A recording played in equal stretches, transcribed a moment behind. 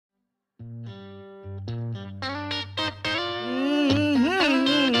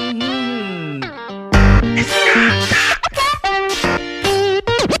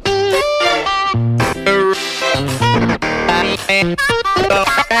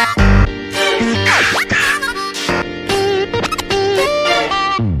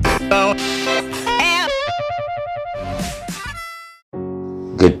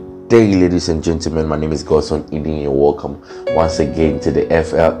day, ladies and gentlemen. My name is Godson Eden. You're welcome once again to the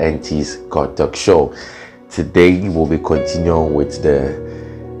FLNT's God Talk Show. Today we'll be continuing with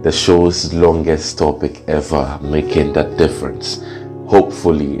the show's longest topic ever, making that difference.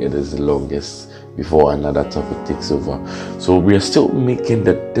 Hopefully it is the longest before another topic takes over. So we are still making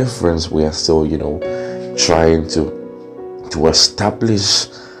the difference. We are still, trying to establish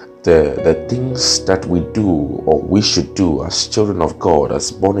the things that we do or we should do as children of God,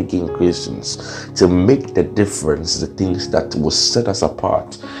 as born again Christians, to make the difference, the things that will set us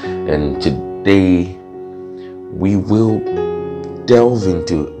apart. And today we will delve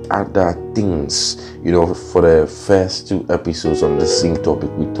into other things. For the first two episodes on the same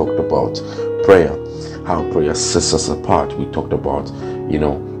topic, we talked about prayer, how prayer sets us apart. We talked about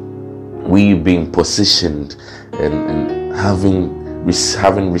we being positioned and having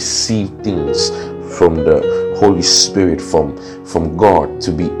received things from the Holy Spirit, from God,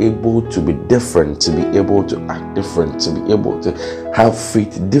 to be able to be different, to be able to act different, to be able to have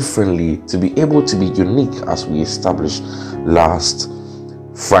faith differently, to be able to be unique, as we established last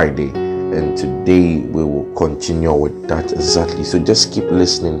Friday. And today we will continue with that exactly. So just keep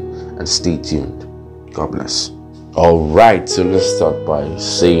listening and stay tuned. God bless. All right, so let's start by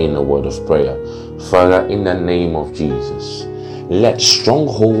saying a word of prayer. Father, in the name of Jesus, let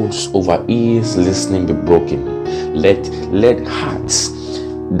strongholds over ears listening be broken. Let hearts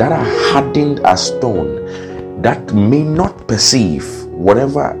that are hardened as stone, that may not perceive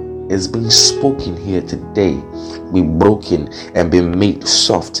whatever is being spoken here today, be broken and be made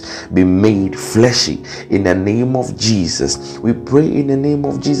soft, be made fleshy. In the name of Jesus, we pray in the name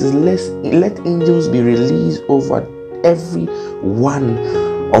of Jesus, let angels be released over every one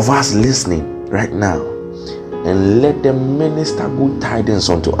of us listening right now, and let them minister good tidings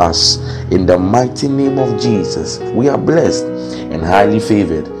unto us. In the mighty name of Jesus, we are blessed and highly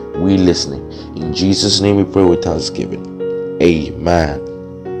favored. We listening. In Jesus' name we pray with thanksgiving. Amen.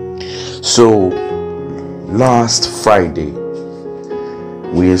 So, last Friday,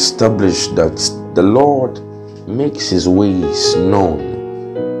 we established that the Lord makes his ways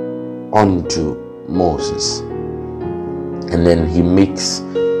known unto Moses, and then he makes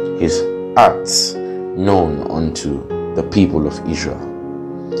his acts known unto the people of Israel.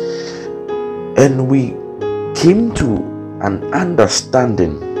 And we came to an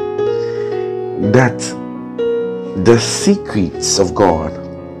understanding that the secrets of God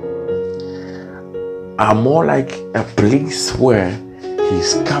are more like a place where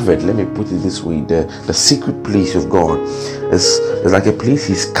he's covered. Let me put it this way: the secret place of God is like a place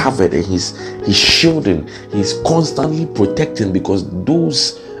he's covered, and he's shielding, he's constantly protecting, because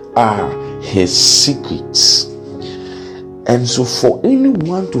those are his secrets. And so for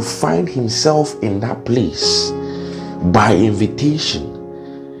anyone to find himself in that place by invitation,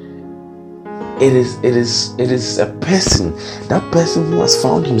 it is a person. That person who has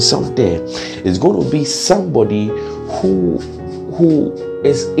found himself there is going to be somebody who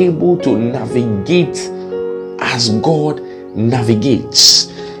is able to navigate as God navigates.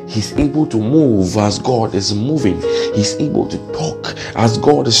 He's able to move as God is moving. He's able to talk as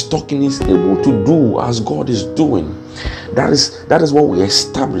God is talking. He's able to do as God is doing. That is what we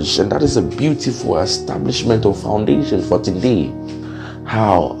establish, and that is a beautiful establishment of foundation for today.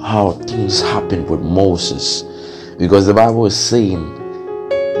 How things happened with Moses, because the Bible is saying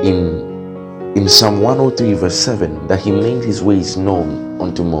in Psalm 103 verse 7 that he made his ways known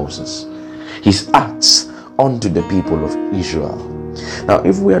unto Moses, his acts unto the people of Israel. Now,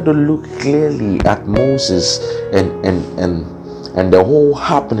 if we are to look clearly at Moses and the whole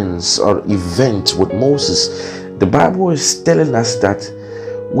happenings or event with Moses, the Bible is telling us that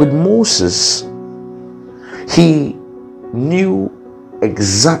with Moses, he knew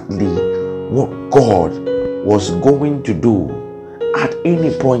exactly what God was going to do at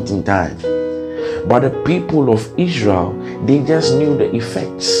any point in time. But the people of Israel, they just knew the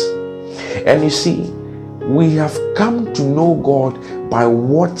effects. And you see, we have come to know God by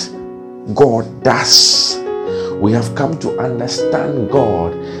what God does. We have come to understand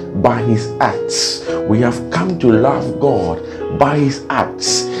God by his acts. We have come to love God by his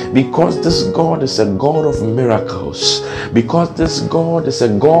acts, because this God is a God of miracles, because this God is a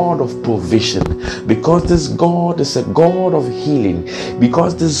God of provision, because this God is a God of healing,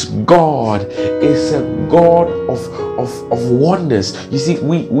 because this God is a God of wonders. You see,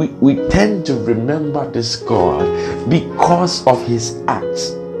 we tend to remember this God because of his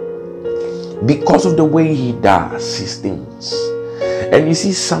acts, because of the way he does his things. And you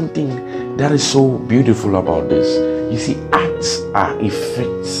see something that is so beautiful about this. You see, acts are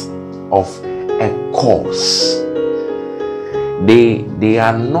effects of a cause. They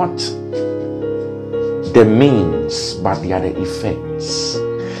are not the means, but they are the effects.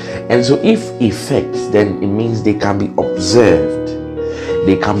 And so if effects, then it means they can be observed,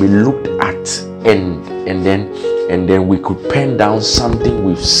 they can be looked at, and then we could pen down something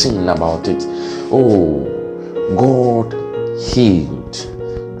we've seen about it. Oh, God healed,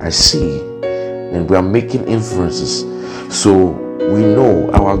 I see, and we are making inferences. So we know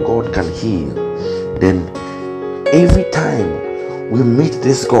our God can heal. Then every time we meet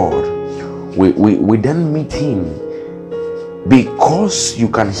this God, we then meet him because you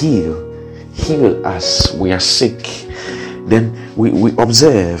can heal us. We are sick. Then we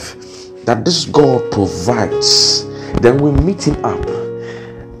observe that this God provides. Then we meet him up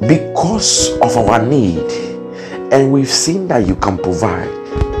because of our need, and we've seen that you can provide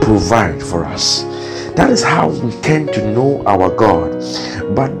for us. That is how we tend to know our God.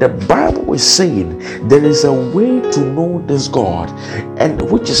 But the Bible is saying there is a way to know this God, and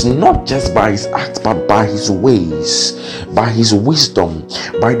which is not just by his acts, but by his ways, by his wisdom,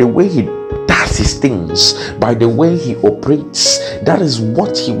 by the way he does his things, by the way he operates. That is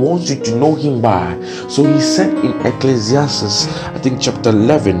what he wants you to know him by. So he said in Ecclesiastes, I think chapter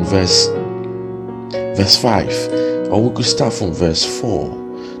 11, verse 5, or we could start from verse 4.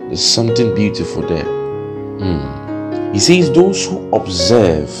 There's something beautiful there. He says, those who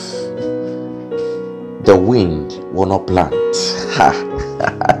observe the wind will not plant.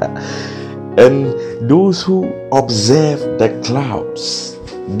 And those who observe the clouds,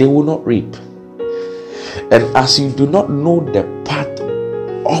 they will not reap. And as you do not know the path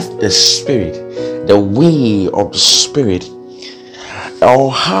of the Spirit, the way of the Spirit,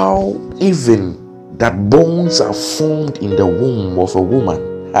 or how even that bones are formed in the womb of a woman,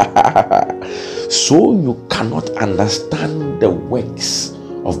 so you cannot understand the works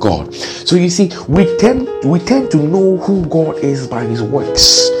of God. So you see, we tend to know who God is by his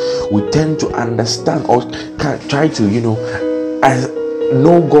works. We tend to understand or try to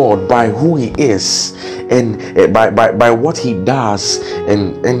know God by who he is, and by what he does,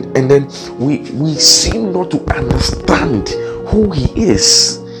 and then we seem not to understand who he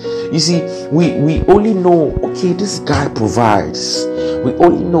is. You see, we only know, okay, this guy provides. We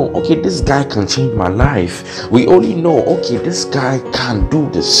only know, okay, this guy can change my life. We only know, okay, this guy can do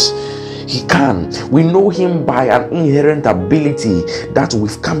this. He can. We know him by an inherent ability that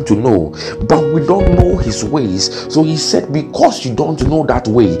we've come to know, but we don't know his ways. So he said, because you don't know that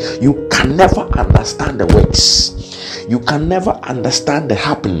way, you can never understand the works. You can never understand the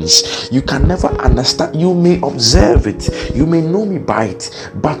happenings. You can never understand. You may observe it, you may know me by it,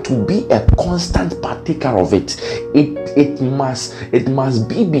 but to be a constant partaker of it, it must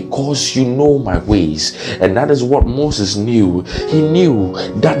be because you know my ways. And that is what Moses knew. He knew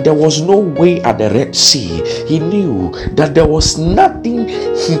that there was no way at the Red Sea. He knew that there was nothing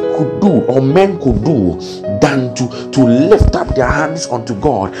he could do or men could do than to lift up their hands unto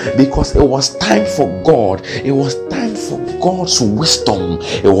God, because it was time for God. It was time for God's wisdom.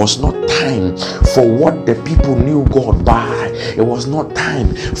 It was not time for what the people knew God by. It was not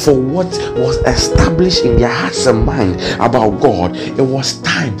time for what was established in their hearts and mind about God. It was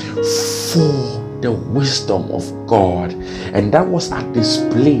time for the wisdom of God, and that was at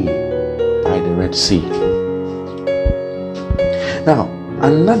display by the Red Sea. Now,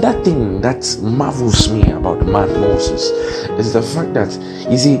 another thing that marvels me about the man Moses is the fact that,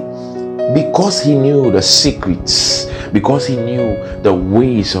 you see, because he knew the secrets, because he knew the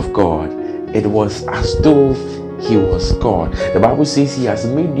ways of God, it was as though he was God. The Bible says he has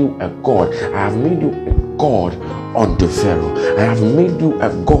made you a God. I have made you a God unto Pharaoh. I have made you a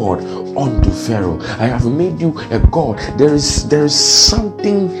God unto Pharaoh. I have made you a God. There is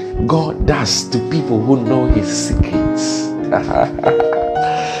something God does to people who know his secrets.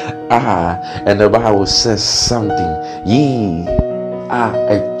 And the Bible says something. Ye are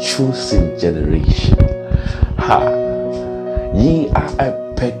a chosen generation. Ye are a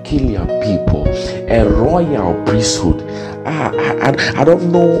peculiar people, a royal priesthood. I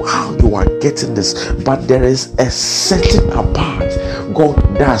don't know how you are getting this, but there is a setting apart God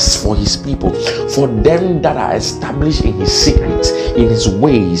does for his people, for them that are established in his secrets, in his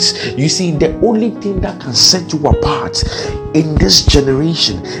ways. You see, the only thing that can set you apart in this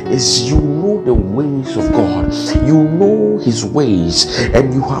generation is you know the ways of God. You know his ways,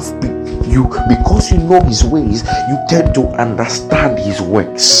 and you have because you know his ways, you tend to understand his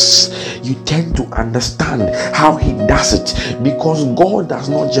works. You tend to understand how he does it, because God does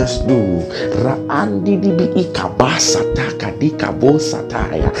not just do.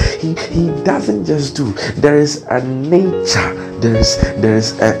 He doesn't just do. There is a nature, there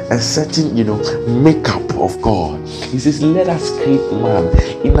is a certain makeup of God. He says, let us create man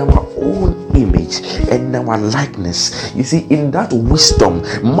in our own image and in our likeness. You see, in that wisdom,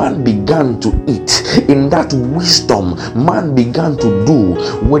 man began to eat. In that wisdom, man began to do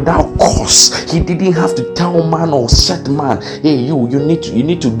without cause. He didn't have to tell man or set man, hey, you need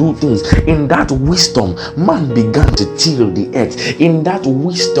to do things. In that wisdom, man began to till the earth. In that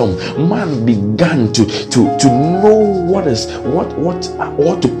wisdom, man began to know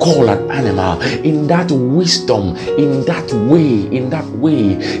what to call an animal. In that wisdom, in that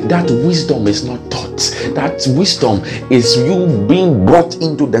way, that wisdom is not taught. That wisdom is you being brought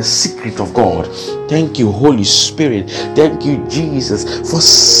into the secret of God. Thank you, Holy Spirit. Thank you, Jesus, for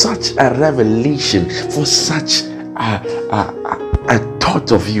such a revelation, for such a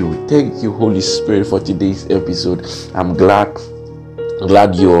thought of you. Thank you, Holy Spirit, for today's episode. I'm glad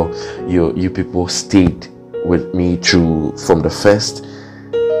you people stayed with me through from the first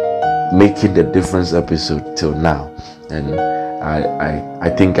Making the Difference episode till now, and I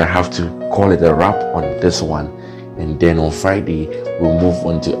think I have to call it a wrap on this one, and then on Friday we'll move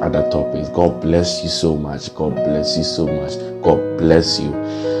on to other topics. God bless you so much. God bless you so much. God bless you.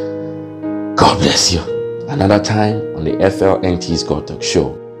 God bless you. Another time on the FLNT's God Talk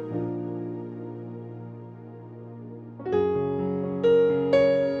Show.